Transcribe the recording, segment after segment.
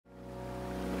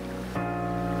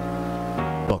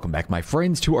Welcome back, my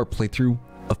friends, to our playthrough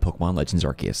of Pokemon Legends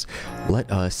Arceus. Let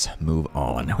us move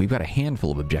on. We've got a handful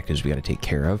of objectives we got to take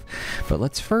care of, but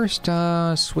let's first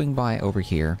swing by over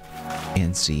here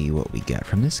and see what we get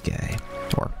from this guy.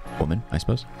 Or woman, I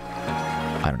suppose.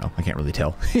 I don't know. I can't really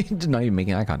tell. He's not even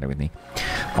making eye contact with me.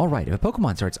 Alright, if a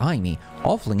Pokemon starts eyeing me,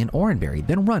 I'll fling an Oranberry,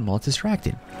 then run while it's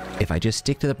distracted. If I just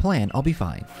stick to the plan, I'll be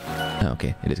fine. Oh,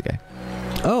 okay, it is a guy.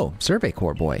 Oh, Survey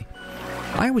Corps boy.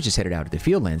 I was just headed out to the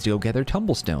Fieldlands to go gather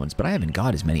tumblestones, but I haven't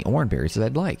got as many Oranberries as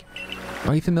I'd like.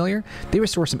 Are you familiar? They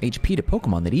restore some HP to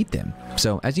Pokemon that eat them.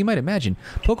 So, as you might imagine,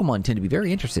 Pokemon tend to be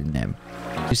very interested in them.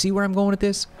 You see where I'm going with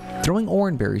this? Throwing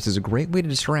Oranberries is a great way to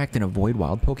distract and avoid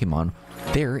wild Pokemon.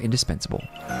 They're indispensable.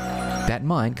 That in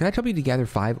mind, can I tell you to gather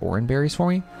 5 Oranberries for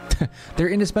me? They're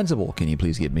indispensable. Can you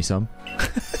please give me some?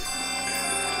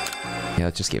 Yeah,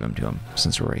 let's just give them to him,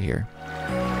 since we're right here.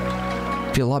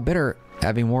 Feel a lot better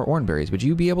having more Oranberries. Would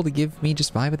you be able to give me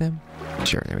just 5 of them?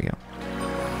 Sure, there we go.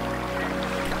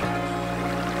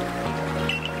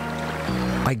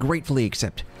 I gratefully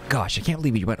accept. Gosh, I can't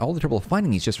believe you went all the trouble of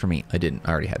finding these just for me. I didn't. I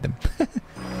already had them.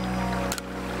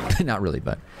 Not really,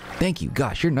 but thank you.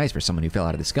 Gosh, you're nice for someone who fell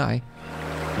out of the sky.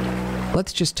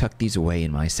 Let's just tuck these away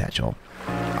in my satchel.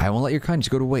 I won't let your kindness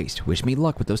go to waste. Wish me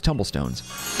luck with those tumblestones.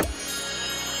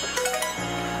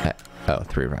 Oh,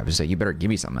 3 revives. So you better give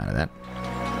me something out of that.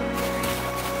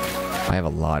 I have a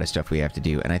lot of stuff we have to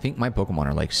do, and I think my Pokemon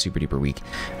are like super duper weak.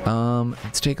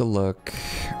 Let's take a look.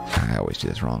 I always do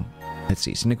this wrong. Let's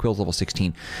see. Cyndaquil's level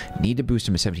 16. Need to boost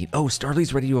him to 17. Oh,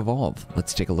 Starly's ready to evolve.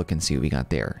 Let's take a look and see what we got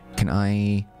there. Can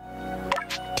I...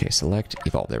 Okay, select,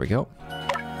 evolve. There we go.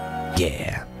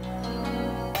 Yeah.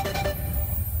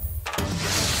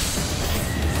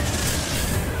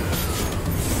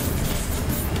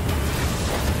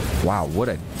 Wow, what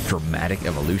a dramatic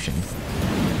evolution.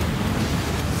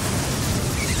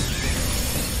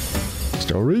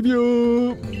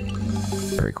 Staravia!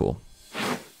 Very cool.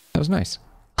 That was nice.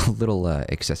 A little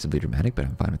excessively dramatic, but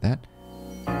I'm fine with that.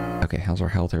 Okay, how's our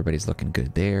health? Everybody's looking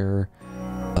good there.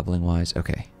 Leveling wise.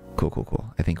 Okay,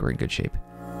 cool. I think we're in good shape.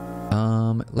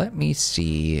 Let me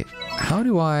see. How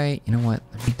do I... You know what?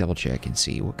 Let me double check and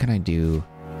see. What can I do?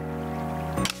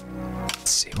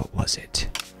 Let's see. What was it?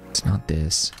 It's not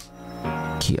this.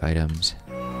 Key items.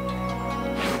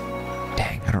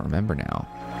 Dang, I don't remember now.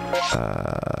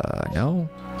 No?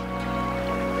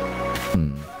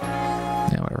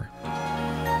 Yeah, whatever.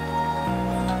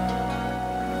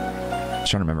 I was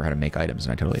trying to remember how to make items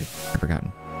and I totally have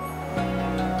forgotten.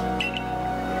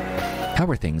 How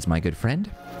are things, my good friend?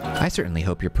 I certainly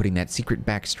hope you're putting that secret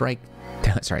backstrike...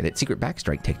 Sorry, that secret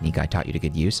backstrike technique I taught you to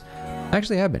good use. I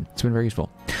actually have been. It's been very useful.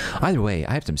 Either way,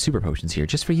 I have some super potions here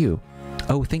just for you.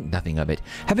 Oh, think nothing of it.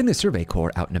 Having the Survey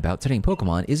Corps out and about studying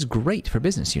Pokemon is great for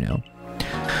business, you know.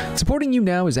 Supporting you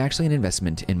now is actually an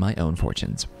investment in my own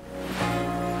fortunes.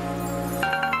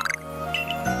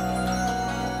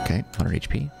 Okay, 100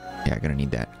 HP. Yeah, gonna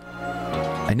need that.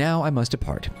 And now I must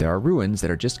depart. There are ruins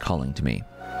that are just calling to me.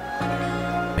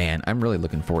 Man, I'm really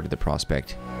looking forward to the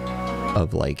prospect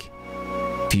of, like,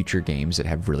 future games that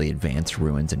have really advanced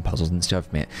ruins and puzzles and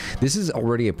stuff. Man, this is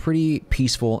already a pretty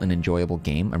peaceful and enjoyable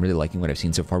game. I'm really liking what I've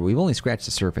seen so far, but we've only scratched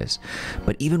the surface.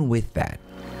 But even with that,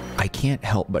 I can't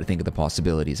help but think of the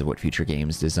possibilities of what future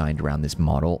games designed around this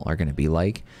model are going to be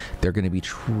like. They're going to be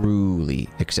truly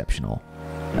exceptional.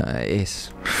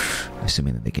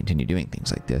 Assuming that they continue doing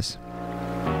things like this.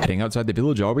 Heading outside the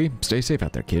village, are we? Stay safe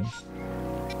out there, kid.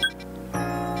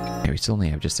 Yeah, we still only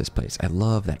have just this place. I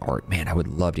love that art. Man, I would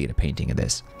love to get a painting of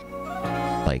this.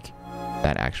 Like,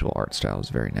 that actual art style is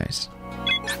very nice.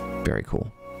 Very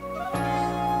cool.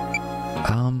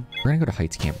 We're gonna go to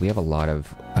Heights Camp. We have a lot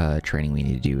of training we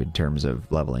need to do in terms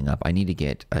of leveling up. I need to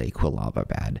get a Quilava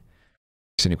bad.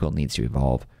 Cyndaquil needs to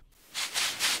evolve.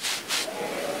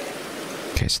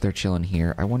 Okay, so they're chilling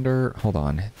here. I wonder... Hold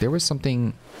on. There was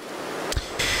something...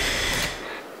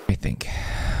 I think...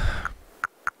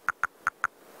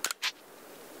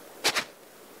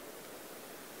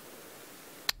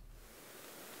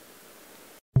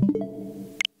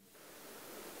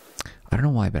 I don't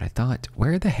know why, but I thought,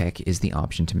 where the heck is the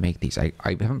option to make these? I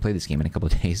haven't played this game in a couple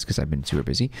of days because I've been super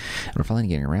busy. And we're finally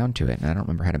getting around to it, and I don't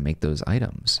remember how to make those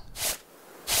items.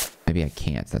 Maybe I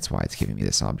can't. That's why it's giving me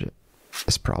this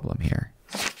problem here.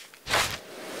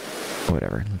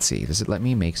 Whatever. Let's see. Does it let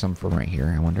me make some from right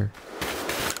here, I wonder?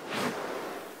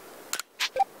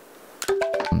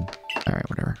 Alright,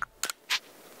 whatever.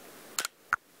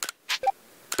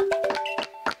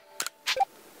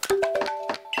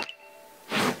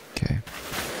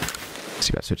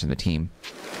 See about switching the team.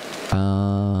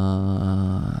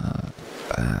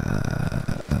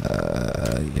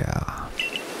 Yeah.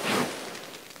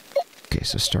 Okay,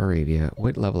 so Staravia.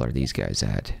 What level are these guys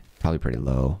at? Probably pretty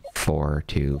low. 4,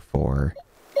 2, 4.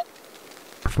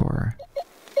 4,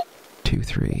 2,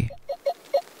 3.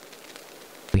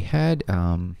 We had,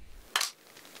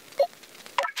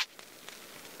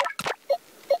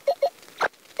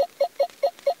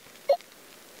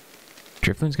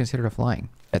 Drifloon's considered a flying.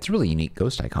 That's a really unique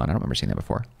ghost icon. I don't remember seeing that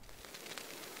before.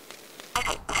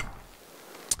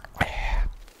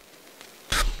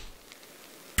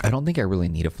 I don't think I really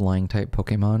need a flying type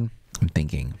Pokemon. I'm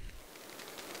thinking.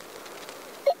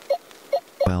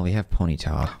 Well, we have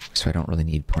Ponyta, so I don't really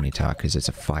need Ponyta because it's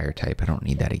a fire type. I don't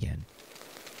need that again.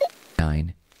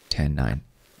 9, 10, 9.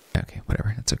 Okay,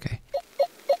 whatever. That's okay.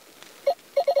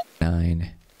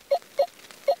 9,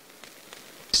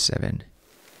 7.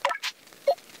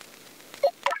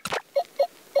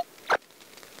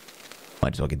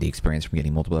 Might as well get the experience from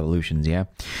getting multiple evolutions, yeah?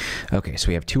 Okay, so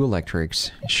we have 2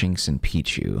 electrics, Shinx and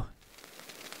Pichu.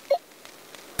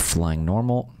 Flying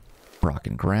normal, rock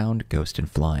and ground, ghost and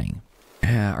flying.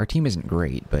 Our team isn't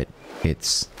great, but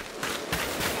it's...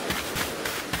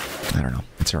 I don't know.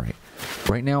 It's alright.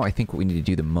 Right now, I think what we need to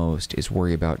do the most is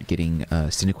worry about getting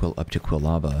Cyndaquil up to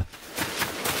Quilava.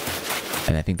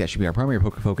 And I think that should be our primary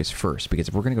focus first, because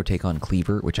if we're going to go take on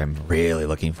Cleaver, which I'm really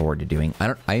looking forward to doing,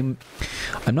 I'm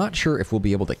not sure if we'll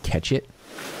be able to catch it,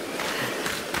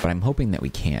 but I'm hoping that we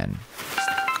can.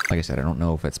 Like I said, I don't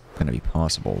know if it's going to be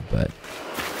possible, but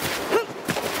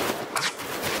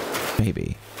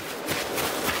maybe.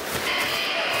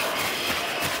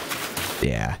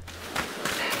 Yeah.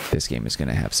 This game is going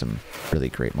to have some really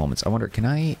great moments. I wonder, can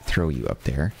I throw you up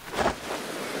there?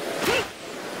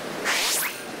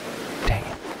 Dang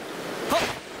it.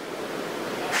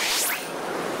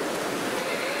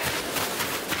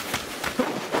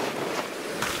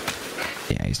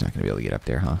 Yeah, he's not going to be able to get up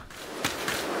there, huh?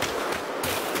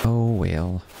 Oh,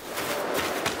 well.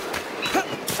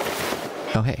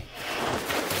 Oh, hey.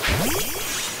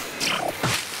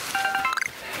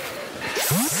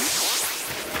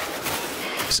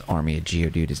 This army of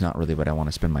Geodude is not really what I want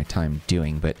to spend my time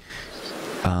doing, but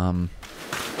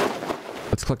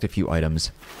let's collect a few items.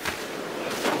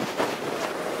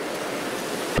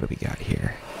 What do we got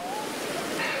here?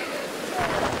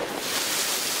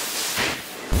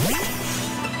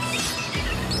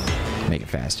 Make it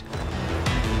fast.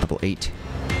 Level 8.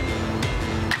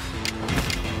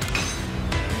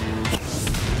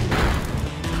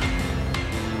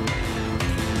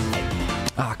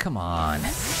 Ah, come on.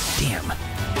 Damn.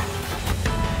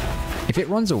 If it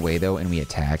runs away, though, and we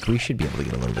attack, we should be able to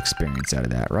get a little experience out of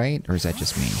that, right? Or is that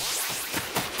just me?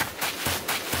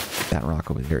 That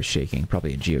rock over there is shaking.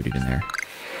 Probably a Geodude in there.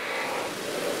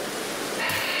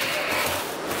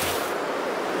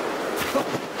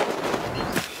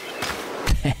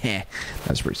 That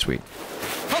was pretty sweet.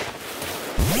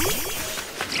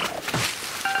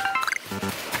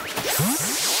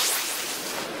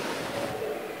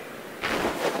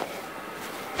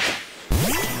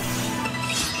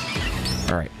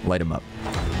 Alright, light him up.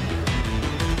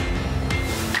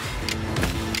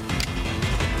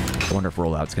 I wonder if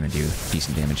rollout's gonna do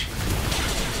decent damage.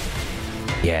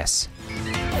 Yes.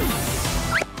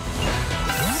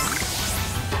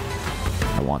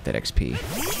 I want that XP.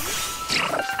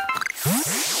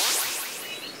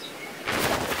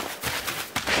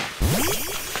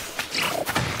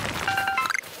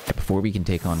 Before we can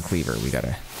take on Cleaver, we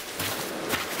gotta...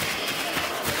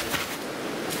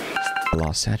 A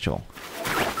lost satchel.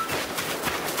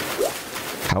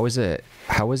 How is it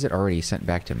already sent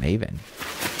back to Maven?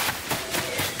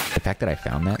 The fact that I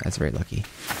found that, that's very lucky.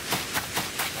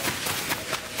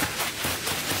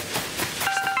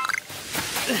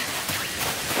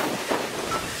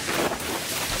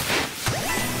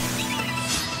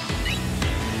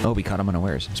 Oh, we caught him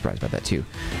unawares. I'm surprised about that too.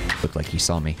 Looked like he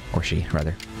saw me, or she,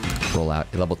 rather. Roll out.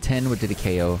 At level 10 with the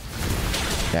KO.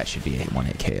 That should be a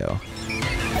one-hit KO.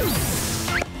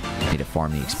 Need to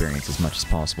farm the experience as much as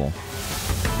possible.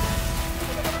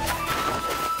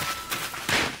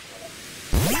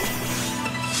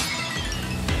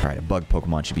 Alright, a bug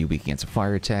Pokemon should be weak against a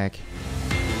fire attack.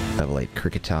 Level 8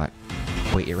 Kricketot.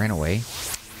 Wait, it ran away?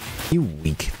 You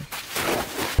weak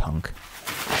punk.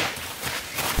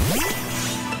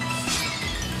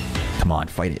 Come on,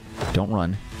 fight it. Don't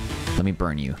run. Let me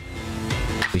burn you.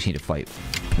 We just need to fight.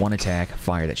 One attack,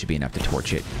 fire, that should be enough to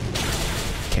torch it.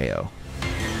 KO.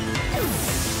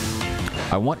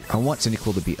 I want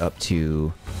Cyndaquil to be up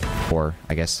to, or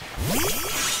I guess,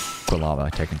 Quilava,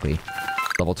 technically,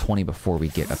 level 20 before we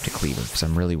get up to Cleaver, because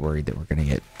I'm really worried that we're going to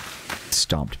get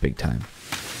stomped big time.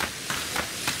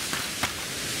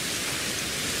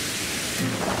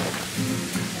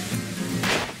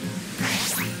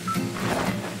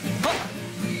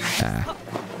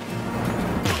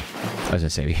 I was gonna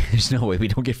say, there's no way we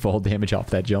don't get fall damage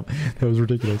off that jump. That was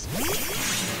ridiculous.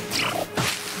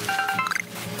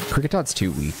 Cricketot's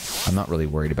too weak. I'm not really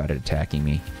worried about it attacking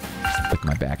me with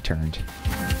my back turned.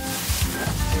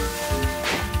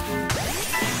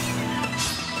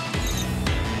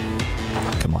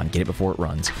 Come on, get it before it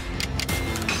runs.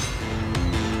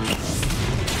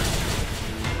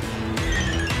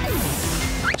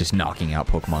 Just knocking out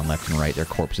Pokemon left and right. Their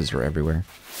corpses are everywhere.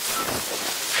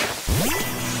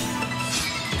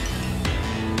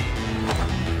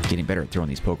 Getting better at throwing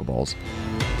these Pokeballs.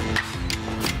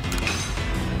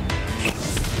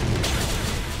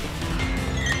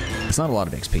 It's not a lot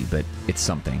of XP, but it's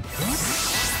something.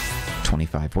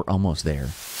 25. We're almost there.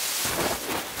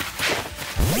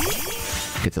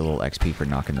 Gets a little XP for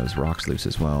knocking those rocks loose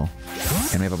as well.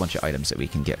 And we have a bunch of items that we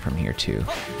can get from here too.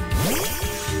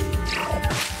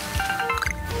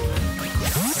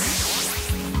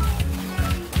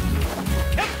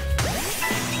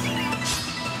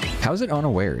 How is it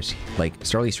unawares? Like,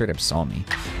 Starly straight up saw me.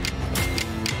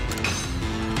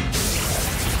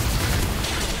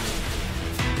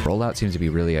 Rollout seems to be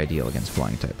really ideal against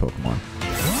flying type Pokemon.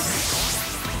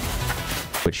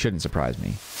 Which shouldn't surprise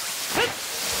me.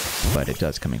 But it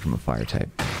does coming from a fire type.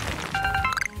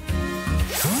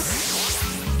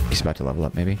 He's about to level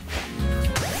up, maybe?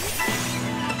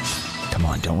 Come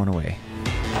on, don't run away.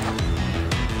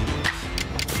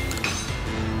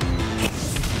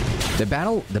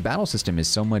 The battle system is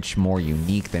so much more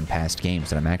unique than past games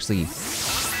that I'm actually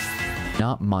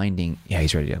not minding. Yeah,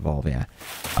 he's ready to evolve, yeah.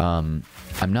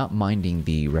 I'm not minding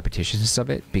the repetitiousness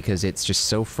of it because it's just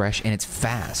so fresh and it's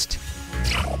fast.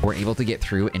 We're able to get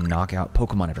through and knock out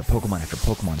Pokemon after Pokemon after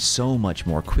Pokemon so much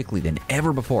more quickly than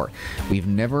ever before. We've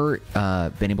never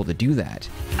been able to do that.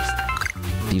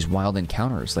 These wild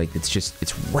encounters, like,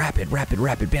 it's rapid, rapid,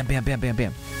 rapid, bam, bam, bam, bam,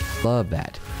 bam. Love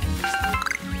that.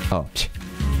 Oh,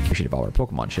 we should evolve our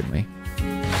Pokemon, shouldn't we?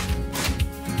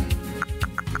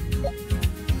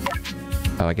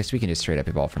 Oh, I guess we can just straight up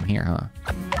evolve from here, huh?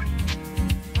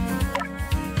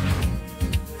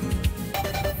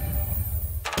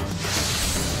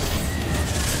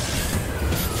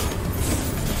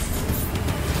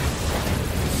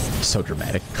 So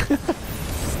dramatic.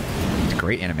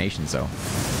 Great animations, though.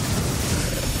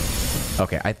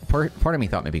 Okay, part of me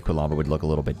thought maybe Quilava would look a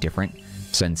little bit different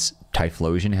since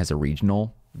Typhlosion has a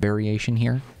regional variation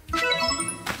here.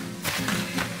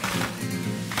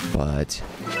 But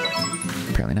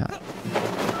apparently not.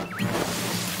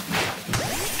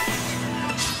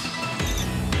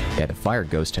 Yeah, the fire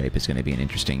ghost type is going to be an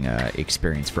interesting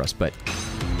experience for us, but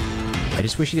I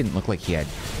just wish he didn't look like he had,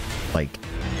 like,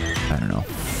 I don't know.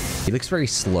 He looks very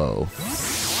slow.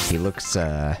 He looks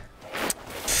like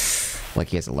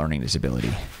he has a learning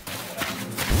disability.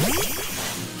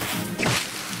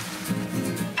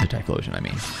 The Typhlosion, I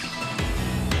mean.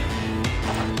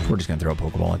 We're just going to throw a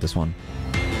Pokeball at this one.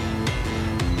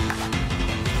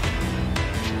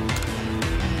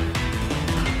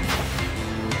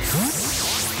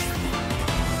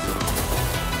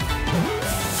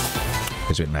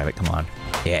 Because we didn't have it, come on.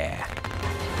 Yeah.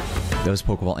 Those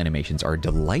Pokeball animations are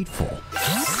delightful.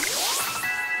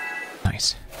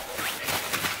 Nice.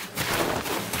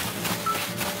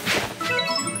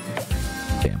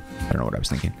 Damn, I don't know what I was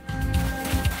thinking.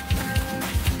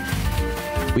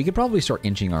 We could probably start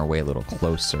inching our way a little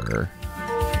closer.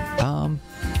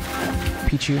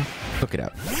 Pichu, hook it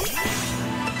up.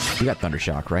 You got Thunder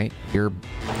Shock, right? You're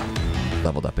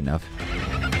leveled up enough.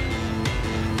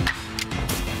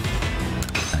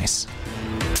 Nice.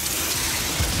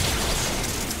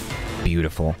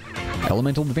 Beautiful.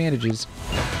 Elemental advantages.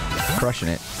 Crushing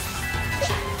it.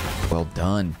 Well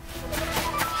done.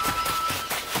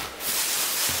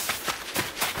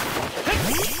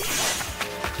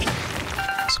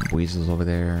 Some weasels over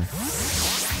there.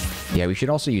 Yeah, we should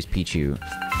also use Pichu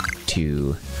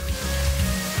to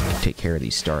take care of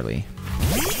these Starly.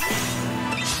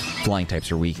 Flying types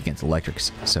are weak against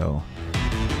electrics, so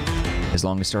as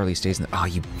long as Starly stays in the... Oh,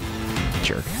 you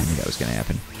jerk. I knew that was going to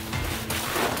happen.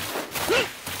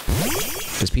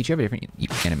 Does Pichu have a different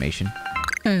animation?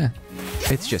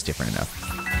 It's just different enough.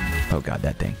 Oh god,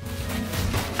 that thing.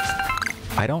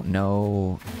 I don't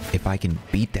know if I can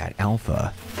beat that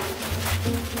alpha.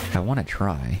 I want to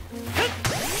try.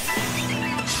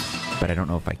 But I don't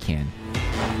know if I can.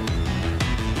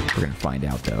 We're going to find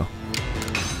out, though.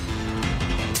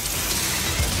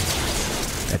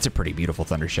 That's a pretty beautiful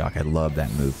Thunder Shock. I love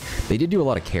that move. They did do a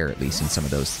lot of care, at least, in some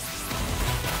of those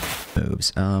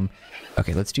moves.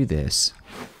 Okay, let's do this.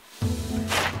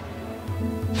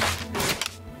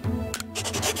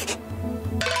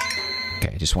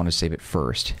 Okay, I just want to save it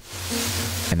first.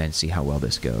 and then see how well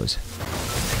this goes.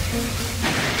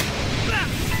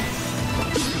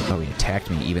 Oh, he attacked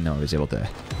me even though I was able to...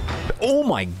 Oh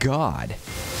my god!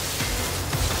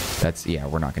 That's... Yeah,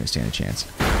 we're not going to stand a chance.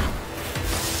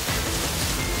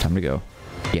 Time to go.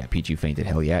 Yeah, Pichu fainted.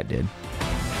 Hell yeah, it did.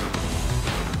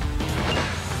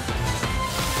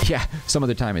 Yeah, some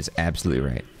other time is absolutely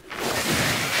right.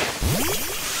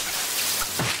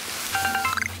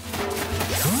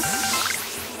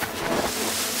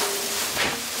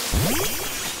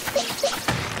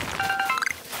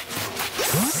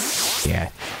 Yeah,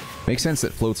 makes sense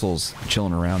that Floatzel's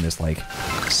chilling around this, like,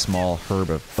 small herb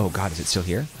of... Oh god, is it still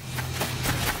here?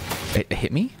 It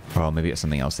hit me? Oh, maybe it's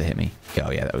something else that hit me.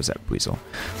 Oh yeah, that was that weasel.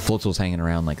 Floatzel's hanging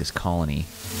around like this colony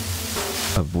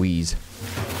of wheeze.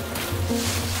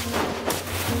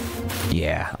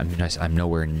 Yeah, I'm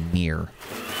nowhere near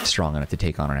strong enough to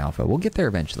take on an alpha. We'll get there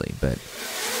eventually, but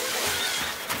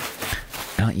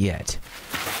not yet.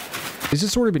 This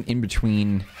is sort of an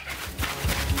in-between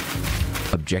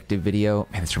objective video.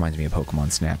 Man, this reminds me of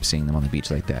Pokemon Snap, seeing them on the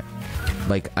beach like that.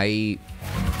 Like, I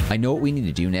know what we need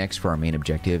to do next for our main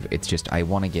objective. It's just I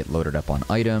want to get loaded up on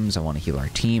items. I want to heal our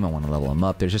team. I want to level them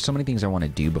up. There's just so many things I want to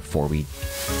do before we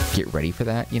get ready for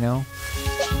that, you know?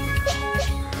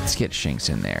 Let's get Shinx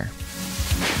in there.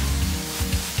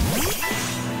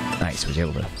 Nice, was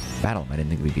able to battle him. I didn't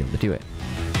think we'd be able to do it.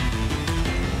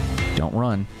 Don't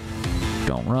run.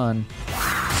 Don't run.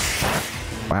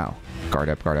 Wow. Guard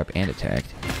up, and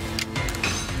attacked.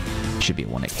 Should be a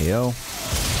 1-hit KO.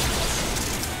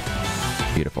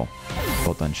 Beautiful.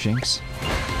 Well done, Shinx.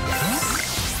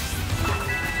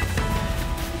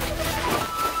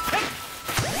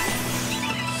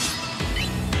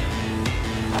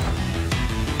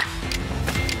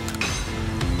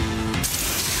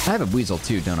 I have a Weasel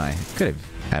too, don't I? Could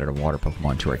have added a water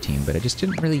Pokemon to our team, but I just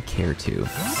didn't really care to.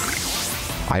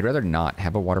 I'd rather not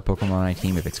have a water Pokemon on my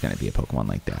team if it's going to be a Pokemon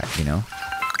like that, you know?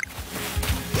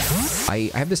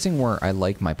 I have this thing where I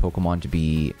like my Pokemon to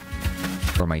be,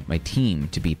 or my team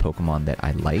to be Pokemon that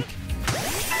I like.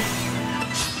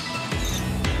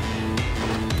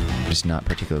 Just not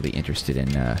particularly interested in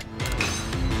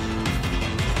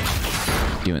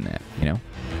doing that, you know?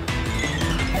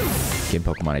 Get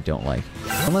Pokemon I don't like.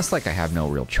 Unless, like, I have no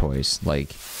real choice.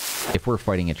 Like, if we're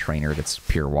fighting a trainer that's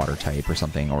pure water type or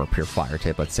something, or a pure fire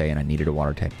type, let's say, and I needed a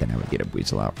water type, then I would get a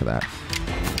Weasel out for that.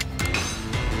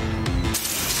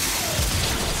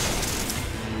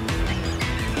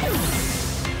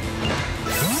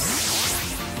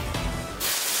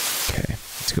 Okay,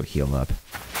 let's go heal up.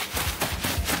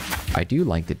 I do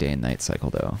like the day and night cycle,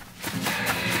 though.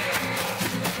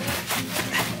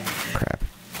 Crap.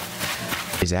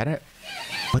 Is that a...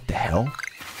 What the hell?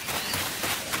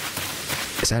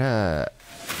 Is that a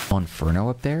Inferno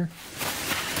up there?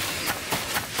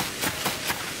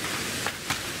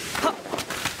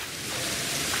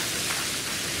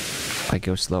 If I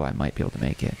go slow, I might be able to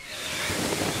make it.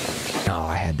 Oh,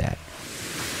 I had that.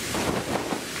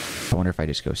 I wonder if I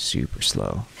just go super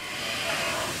slow.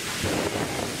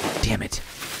 Damn it.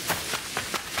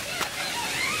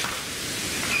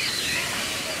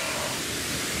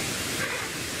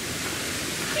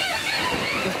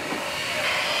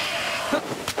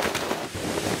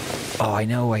 Oh, I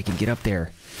know, I can get up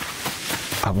there.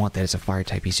 I want that as a fire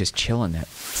type. He's just chilling, that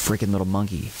freaking little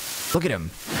monkey. Look at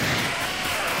him.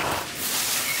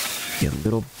 You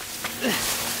little...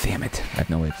 Damn it. I have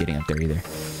no way of getting up there either.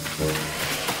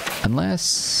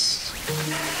 Unless...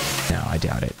 No, I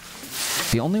doubt it.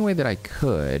 The only way that I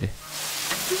could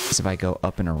is if I go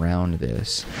up and around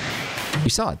this.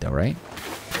 You saw it though, right?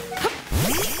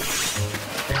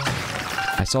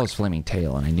 I saw his flaming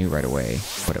tail and I knew right away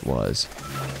what it was.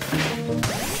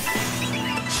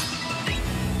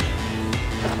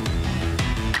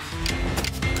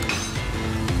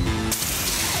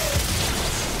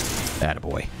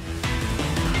 Attaboy.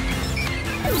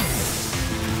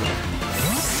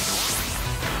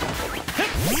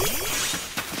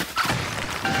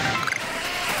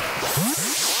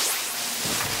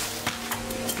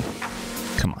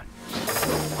 Come on.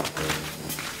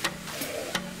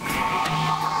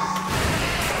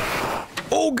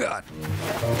 Oh god.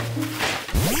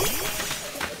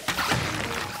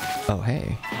 Oh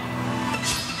hey.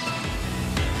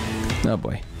 Oh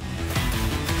boy.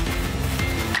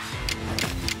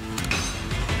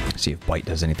 See if Bite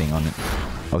does anything on it.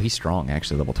 Oh, he's strong,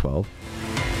 actually, level 12.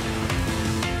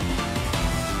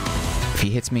 If he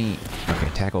hits me... Okay,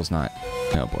 Tackle's not...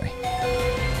 Oh, boy.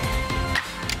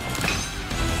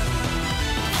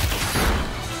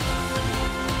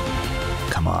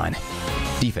 Come on.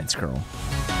 Defense curl.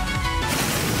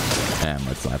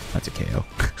 Let's laugh. That's a KO.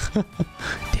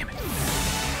 Damn it.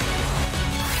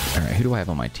 Alright, who do I have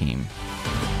on my team?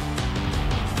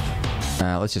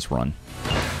 Let's just run.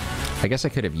 I guess I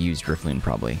could have used Drifloon,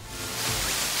 probably.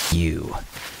 You.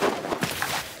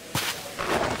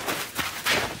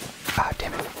 Ah,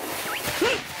 damn it.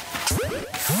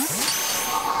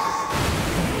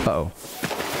 Uh-oh.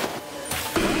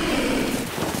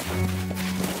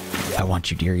 I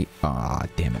want you, dearie. Ah,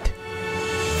 damn it.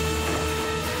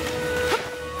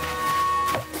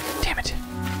 Damn it.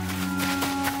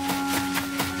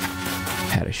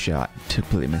 Had a shot.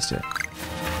 Completely missed it.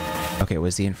 Okay,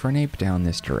 was the Infernape down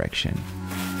this direction?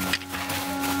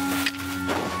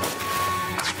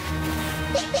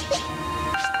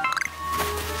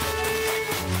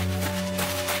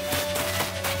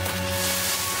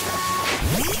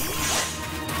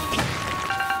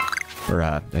 Or,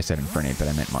 I said Infernape, but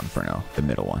I meant Monferno, the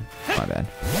middle one. My bad.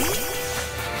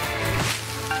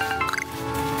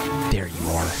 There you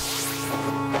are.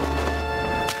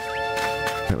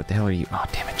 Wait, what the hell are you? Oh,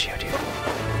 damn it, Geodude.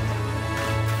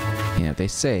 You know, they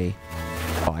say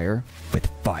fire with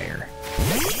fire.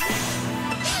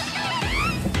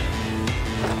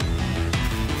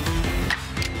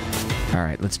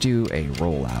 Alright, let's do a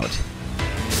rollout.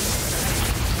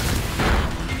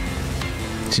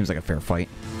 Seems like a fair fight.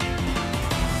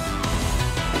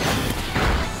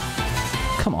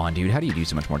 Come on, dude. How do you do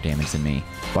so much more damage than me?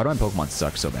 Why do my Pokemon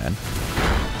suck so bad?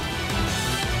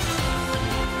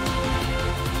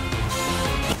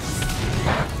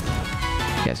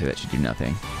 Yeah, so that should do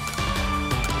nothing.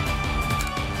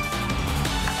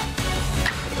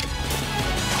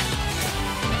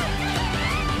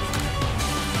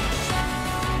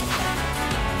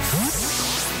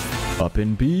 Up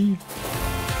in B.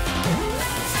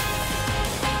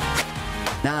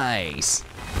 Nice.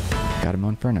 Got him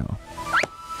on Inferno.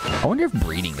 I wonder if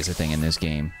breeding is a thing in this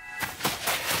game.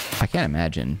 I can't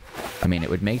imagine. I mean, it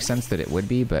would make sense that it would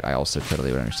be, but I also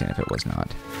totally would understand if it was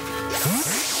not.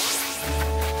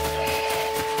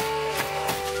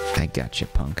 I gotcha,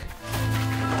 punk.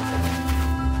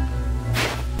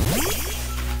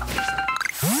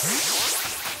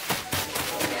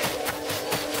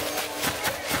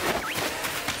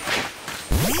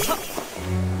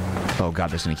 Oh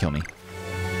god, that's gonna kill me.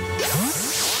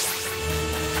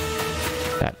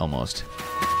 That almost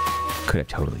could have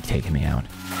totally taken me out.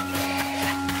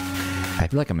 I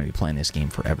feel like I'm gonna be playing this game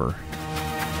forever.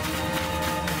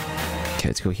 Okay,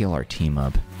 let's go heal our team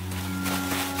up.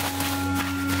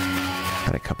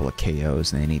 Got a couple of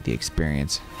KOs and they need the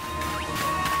experience.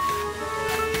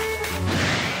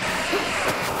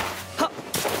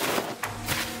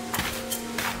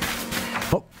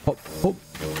 Oh, oh, oh.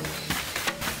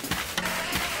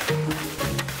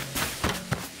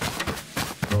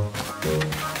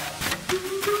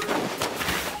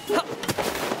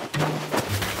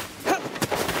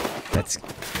 That's,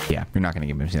 yeah, you're not gonna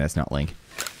give me, that's not Link.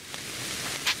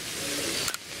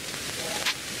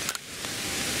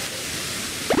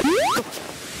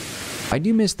 I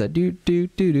do miss the do.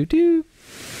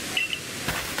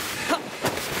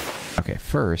 Okay,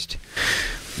 first,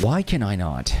 why can I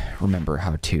not remember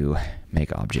how to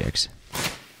make objects?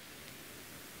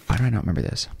 Why do I not remember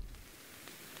this?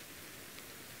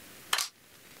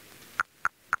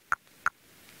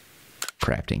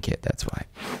 Crafting kit, that's why.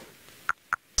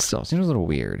 Still, seems a little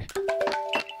weird.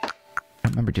 I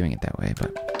don't remember doing it that way,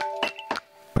 but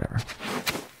whatever.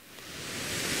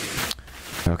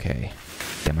 Okay.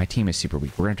 Yeah, my team is super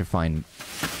weak. We're going to have to find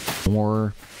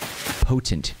more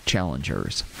potent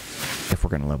challengers if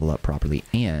we're going to level up properly,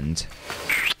 and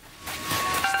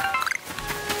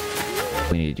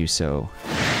we need to do so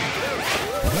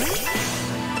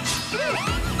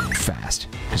fast,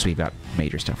 because we've got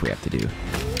major stuff we have to do.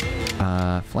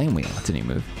 Flame Wheel, that's a new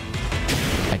move.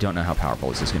 I don't know how powerful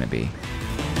this is going to be.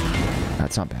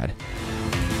 That's not bad.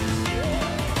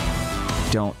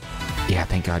 Don't... Yeah,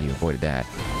 thank God you avoided that.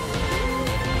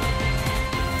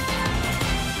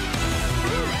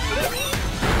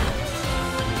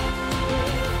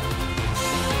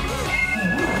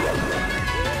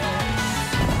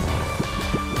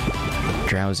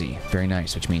 Drowsy. Very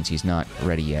nice, which means he's not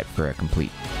ready yet for a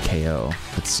complete KO.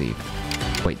 Let's see.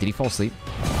 Wait, did he fall asleep?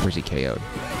 Where's he KO'd?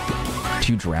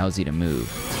 Too drowsy to move.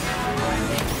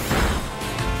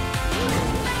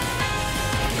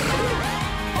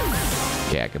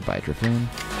 Yeah, goodbye, Drifloon.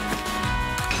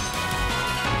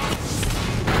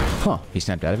 Huh, he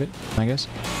snapped out of it, I guess.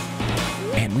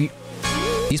 Man,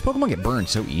 these Pokemon get burned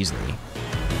so easily.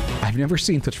 I've never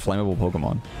seen such flammable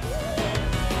Pokemon.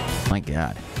 My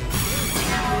god.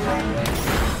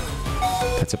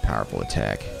 That's a powerful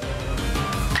attack.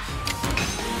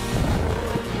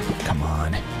 Come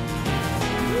on.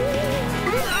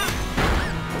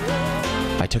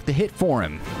 took the hit for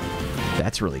him.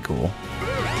 That's really cool.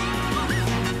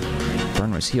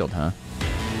 Burn was healed, huh?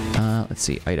 Let's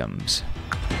see. Items.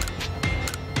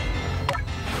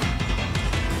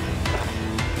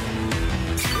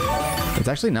 It's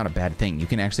actually not a bad thing. You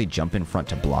can actually jump in front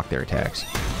to block their attacks.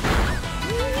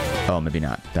 Oh, maybe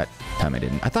not. That time I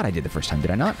didn't. I thought I did the first time.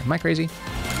 Did I not? Am I crazy?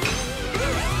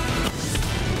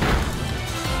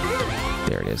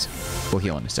 There it is. We'll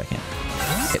heal in a second.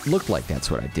 It looked like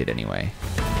that's what I did anyway.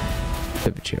 Bit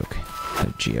of a joke. A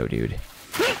Geodude.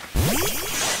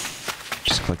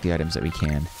 Just collect the items that we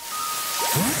can.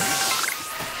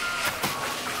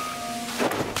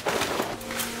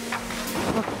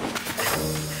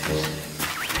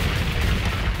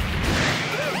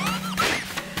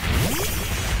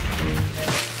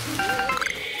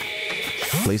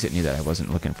 At least it knew that I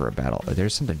wasn't looking for a battle.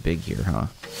 There's something big here, huh?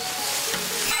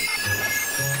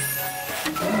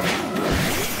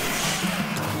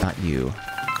 Not you.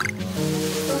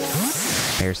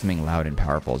 I hear something loud and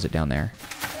powerful. Is it down there?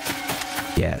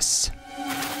 Yes.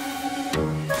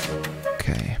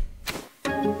 Okay.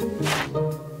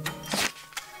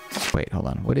 Wait, hold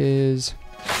on. What is...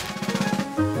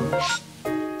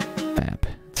 map?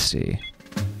 Let's see.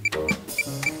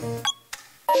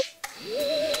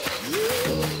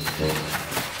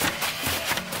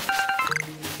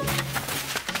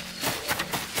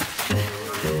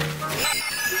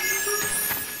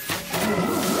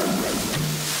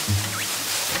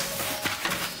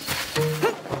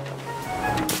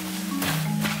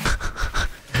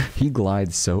 He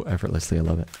glides so effortlessly, I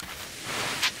love it.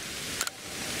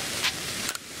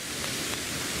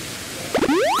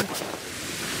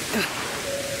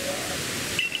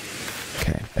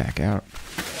 Okay, back out.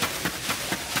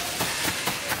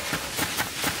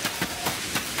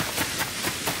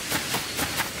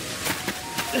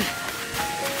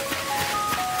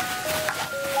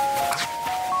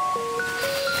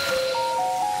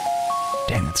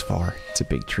 Damn, that's far. It's a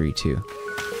big tree, too.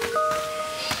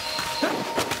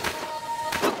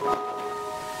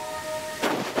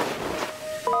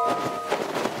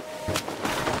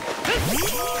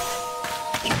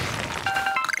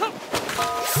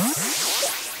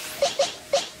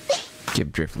 Give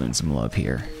Drifloon some love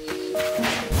here.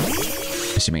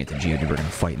 Assuming it's a Geodude we're gonna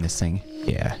fight in this thing.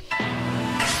 Yeah.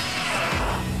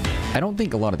 I don't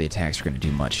think a lot of the attacks are gonna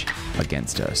do much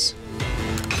against us.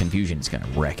 Confusion's gonna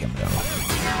wreck him though.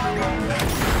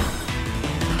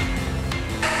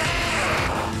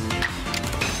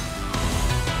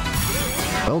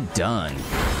 Well done.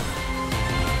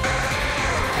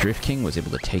 Drift King was able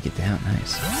to take it down.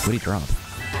 Nice. What'd he drop?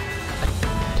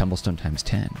 Tumblestone times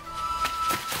 10.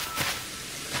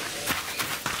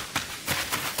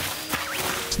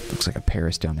 Looks like a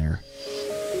Parasect down there.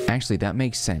 Actually, that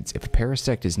makes sense. If a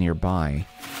Parasect is nearby,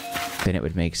 then it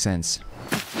would make sense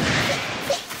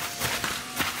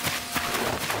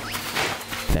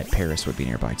that Paris would be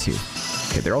nearby too.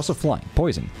 Okay, they're also flying.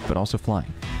 Poison, but also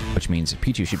flying. Which means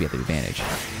Pichu should be at the advantage.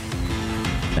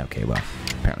 Okay, well,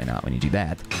 apparently not when you do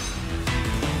that.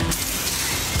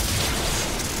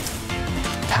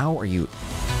 How are you...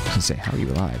 I was gonna say, how are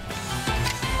you alive?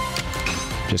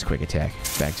 Just quick attack.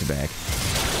 Back to back.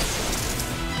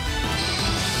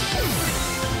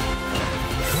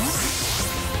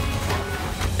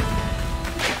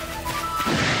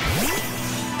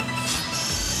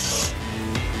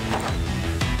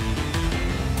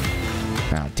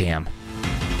 Oh, damn.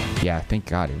 Yeah, thank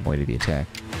God it avoided the attack.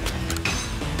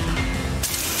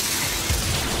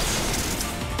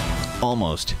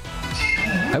 Almost.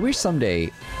 I wish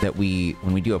someday that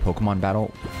when we do a Pokemon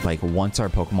battle, like once our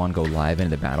Pokemon go live into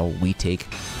the battle, we take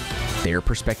their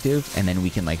perspective and then we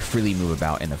can like freely move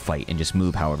about in the fight and just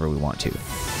move however we want to.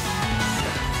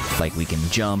 Like we can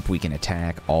jump, we can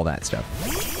attack, all that stuff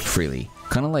freely.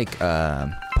 Kind of like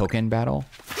Pokken Battle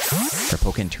or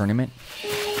Pokken Tournament.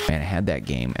 Man, I had that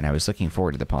game and I was looking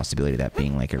forward to the possibility of that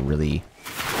being like a really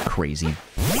crazy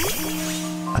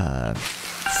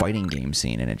fighting game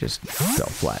scene, and it just fell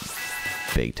flat.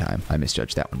 Big time. I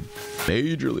misjudged that one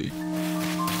majorly.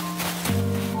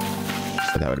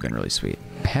 But that would have been really sweet.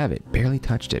 I have it. Barely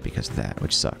touched it because of that,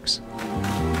 which sucks.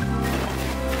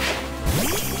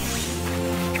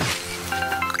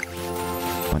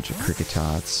 Bunch of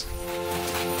Cricketots.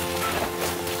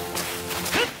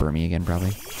 Burmy again,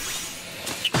 probably.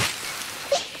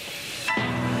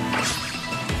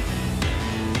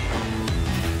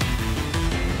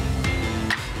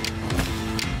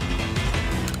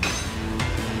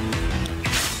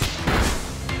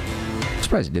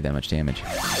 Surprised it did that much damage.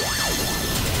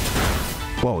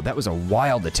 Whoa, that was a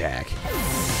wild attack.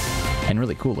 And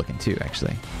really cool looking too,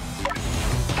 actually.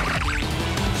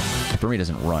 I Burmy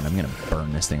doesn't run. I'm gonna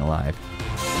burn this thing alive.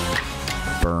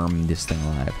 Burn this thing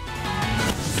alive.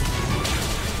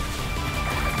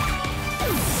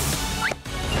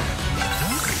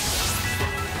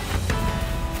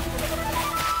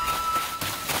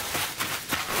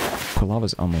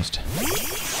 Quilava's almost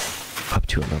up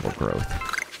to a level growth.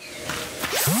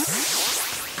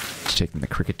 Just taking the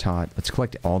cricket tot. Let's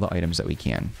collect all the items that we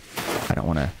can. I don't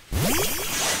want to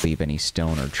leave any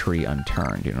stone or tree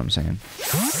unturned, you know what I'm saying?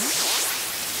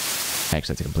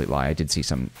 Actually, that's a complete lie. I did see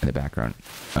some in the background.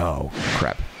 Oh,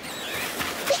 crap.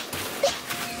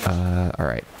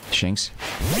 Alright. Shinx.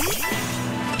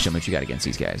 Show me what you got against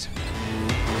these guys.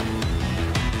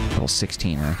 Level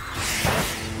 16, huh?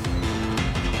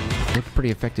 Looked pretty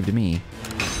effective to me.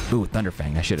 Ooh,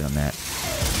 Thunderfang. I should have done that.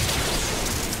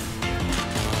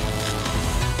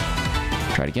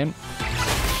 Try it again.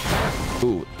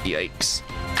 Ooh, yikes.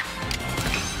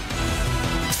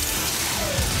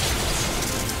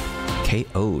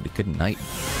 KO'd. Good night,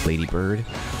 Ladybird.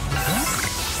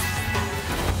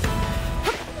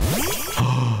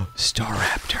 Oh,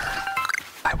 Staraptor.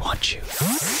 I want you.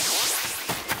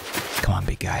 Come on,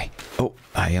 big guy. Oh,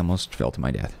 I almost fell to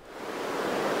my death.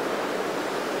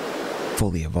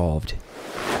 Fully evolved.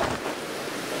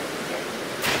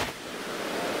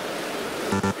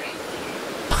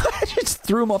 I just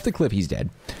threw him off the cliff. He's dead.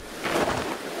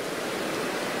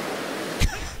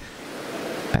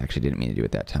 I actually didn't mean to do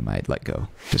it that time. I'd let go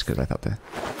just because I thought the...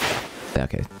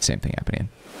 Okay, same thing happening.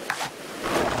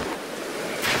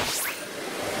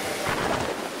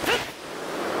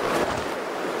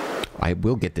 I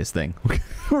will get this thing.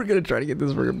 We're going to try to get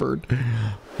this friggin' bird.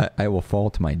 I will fall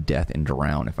to my death and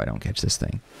drown if I don't catch this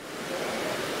thing.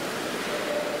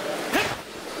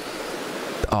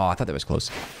 Oh, I thought that was close.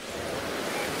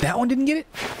 That one didn't get it?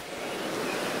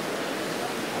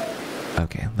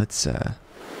 Okay, let's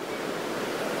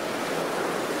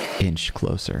inch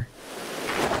closer.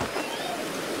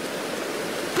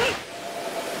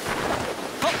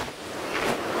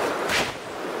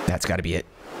 That's got to be it.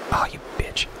 Oh, you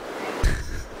bitch.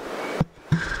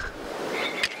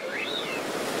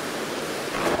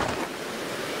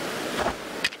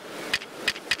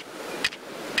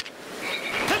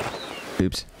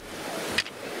 Oops.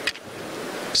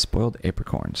 Spoiled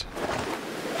apricorns.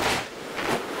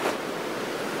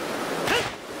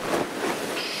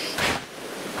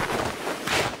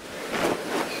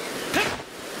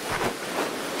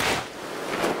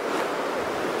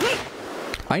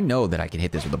 I know that I can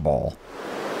hit this with a ball.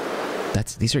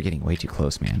 These are getting way too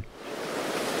close, man.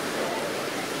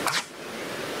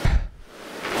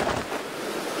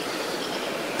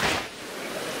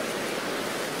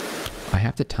 I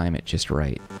have to time it just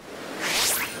right.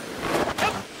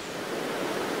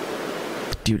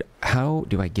 Dude, how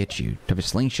do I get you? Do I have a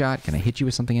slingshot? Can I hit you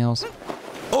with something else?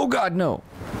 Oh god, no!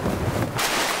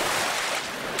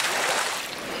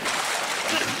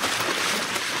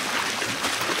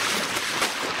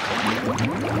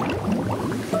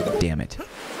 Damn it.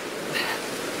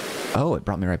 Oh, it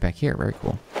brought me right back here. Very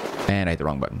cool. And I hit the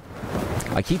wrong button.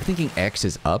 I keep thinking X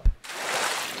is up.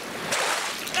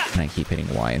 And I keep hitting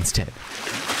Y instead.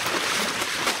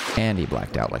 And he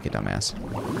blacked out like a dumbass.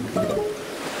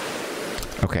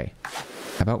 Okay.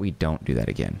 How about we don't do that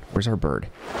again? Where's our bird?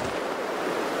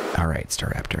 Alright,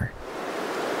 Staraptor.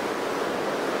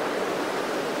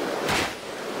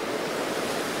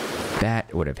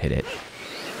 That would have hit it.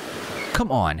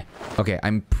 Come on. Okay,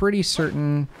 I'm pretty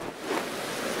certain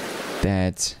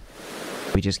that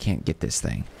we just can't get this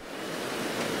thing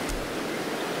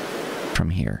from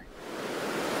here.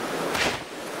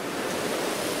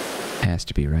 Has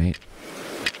to be, right?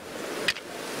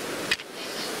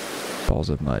 Balls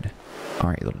of mud.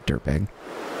 Alright, little dirtbag.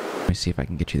 Let me see if I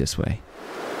can get you this way.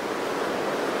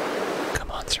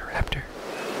 Come on, Sir Raptor.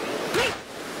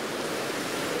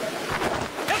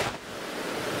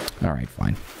 Alright,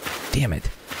 fine. Damn it.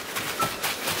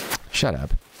 Shut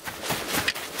up.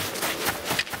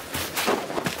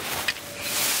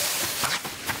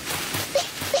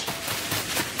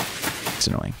 It's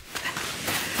annoying.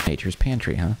 Nature's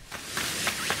pantry, huh?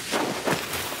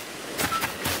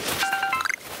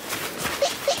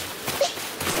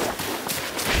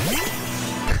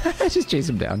 Just chase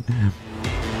him down.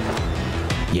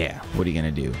 Yeah, what are you gonna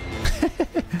do?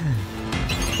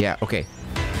 Yeah, okay.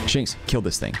 Shinx, kill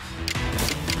this thing.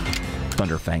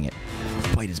 Thunderfang it.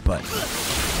 Bite his butt.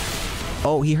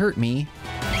 Oh, he hurt me.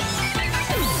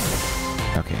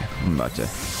 Okay, I'm about to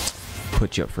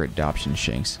put you up for adoption,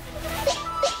 Shinx.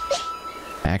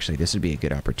 Actually, this would be a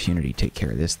good opportunity to take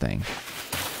care of this thing.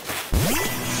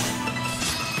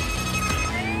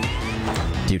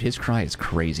 Dude, his cry is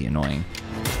crazy annoying.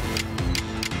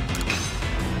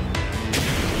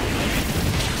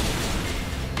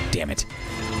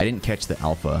 I didn't catch the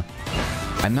alpha.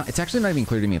 It's actually not even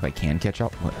clear to me if I can catch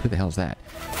alpha. Who the hell is that?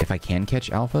 If I can catch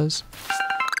alphas?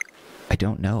 I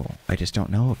don't know. I just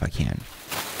don't know if I can.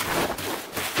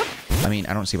 I mean,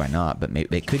 I don't see why not, but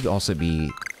maybe it could also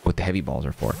be what the heavy balls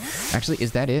are for. Actually,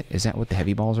 is that it? Is that what the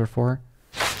heavy balls are for?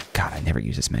 God, I never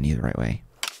use this menu the right way.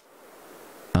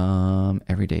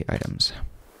 Everyday items.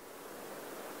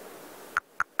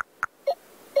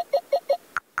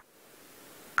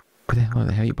 Where the hell are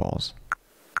the heavy balls?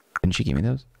 Didn't she give me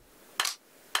those?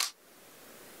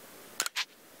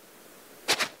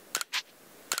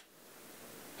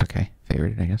 Okay,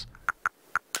 favorited, I guess.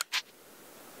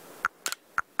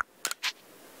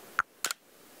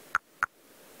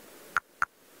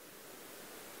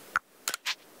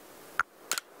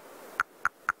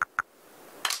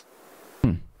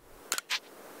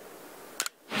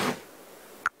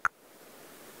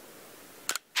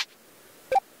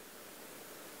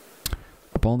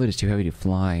 A ball that is too heavy to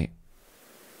fly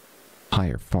high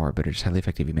or far, but it is highly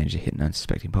effective if you manage to hit an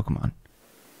unsuspecting Pokemon.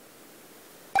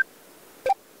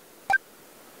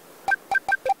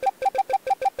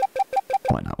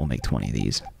 Why not? We'll make 20 of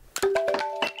these.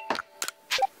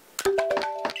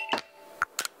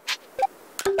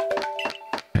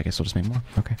 I guess we'll just make more.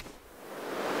 Okay.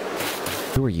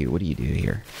 Who are you? What do you do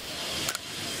here?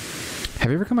 Have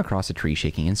you ever come across a tree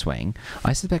shaking and swaying?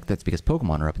 I suspect that's because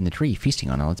Pokemon are up in the tree, feasting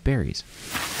on all its berries.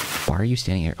 Why are you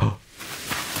standing here? Oh!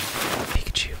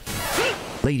 Pikachu.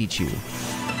 Lady Chew.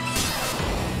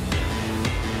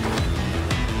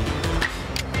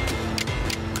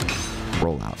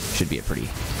 Rollout. Should be a pretty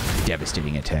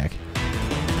devastating attack.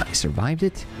 I survived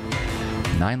it.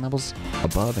 9 levels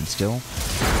above and still.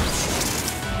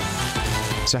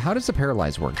 So how does the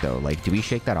paralyze work though? Like, do we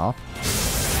shake that off?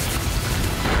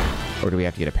 Or do we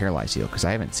have to get a paralyzed heal? Because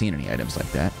I haven't seen any items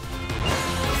like that.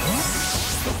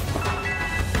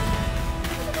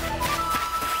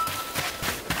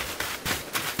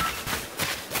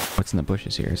 What's in the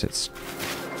bushes here? Is it...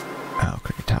 Oh,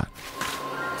 Cricket.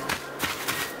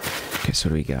 Okay, so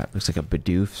what do we got? Looks like a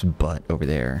Bidoof's butt over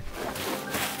there.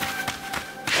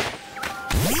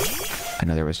 I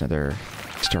know there was another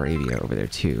Staravia over there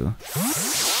too.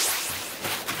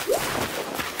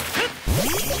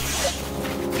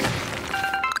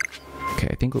 Okay,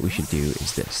 I think what we should do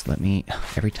is this. Let me...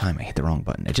 Every time I hit the wrong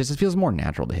button, it feels more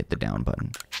natural to hit the down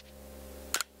button.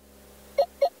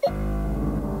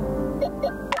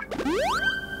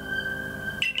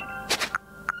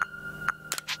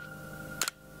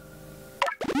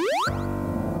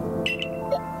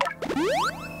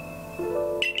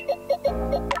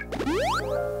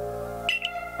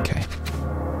 Okay.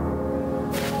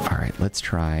 Alright, let's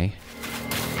try...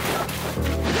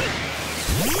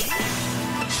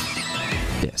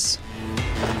 this.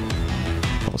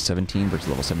 Level 17 versus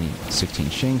level 16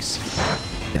 Shinx.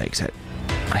 Yikes,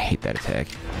 I hate that attack.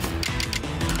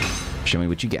 Show me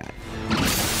what you got.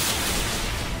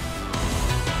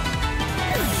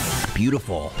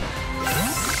 Beautiful.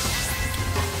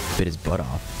 Bit his butt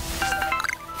off.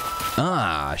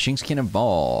 Ah, Shinx can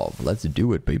evolve. Let's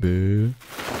do it, baby.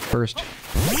 First,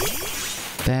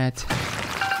 that.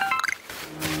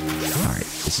 Alright,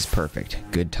 this is perfect.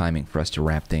 Good timing for us to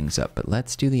wrap things up, but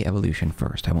let's do the evolution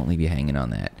first. I won't leave you hanging on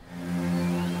that.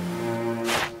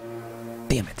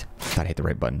 Damn it. Thought I hit the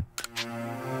right button.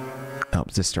 Oh,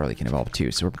 this Starly can evolve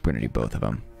too, so we're going to do both of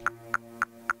them.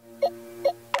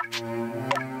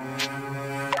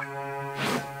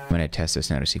 I'm going to test this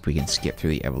now to see if we can skip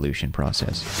through the evolution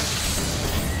process.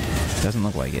 Doesn't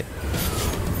look like it.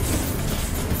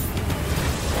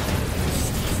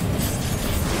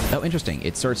 Oh, interesting.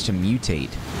 It starts to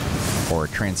mutate or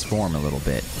transform a little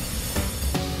bit.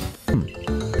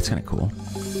 That's kind of cool.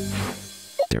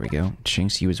 There we go.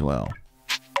 Shinx, you as well.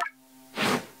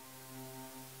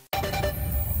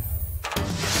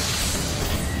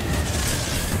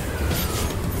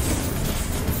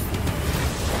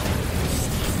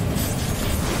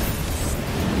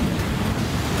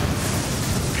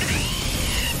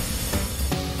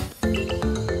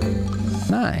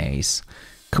 Nice.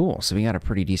 Cool, so we got a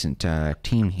pretty decent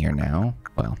team here now.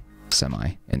 Well,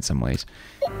 semi, in some ways.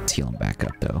 Let's heal him back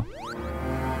up, though.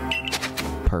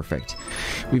 Perfect.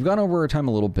 We've gone over our time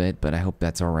a little bit, but I hope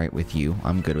that's alright with you.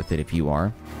 I'm good with it if you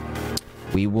are.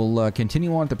 We will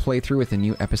continue on to play through with a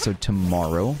new episode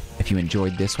tomorrow. If you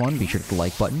enjoyed this one, be sure to hit the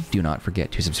like button. Do not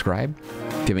forget to subscribe.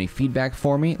 If you have any feedback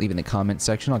for me, leave in the comment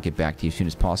section. I'll get back to you as soon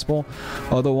as possible.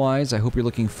 Otherwise, I hope you're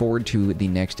looking forward to the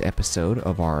next episode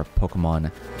of our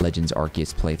Pokemon Legends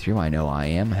Arceus playthrough. I know I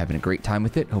am. Having a great time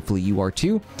with it. Hopefully you are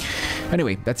too.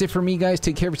 Anyway, that's it for me, guys.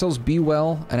 Take care of yourselves. Be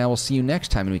well. And I will see you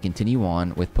next time when we continue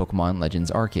on with Pokemon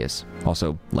Legends Arceus.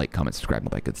 Also, like, comment, subscribe, all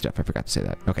that good stuff. I forgot to say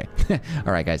that. Okay.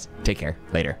 All right, guys. Take care.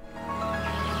 Later.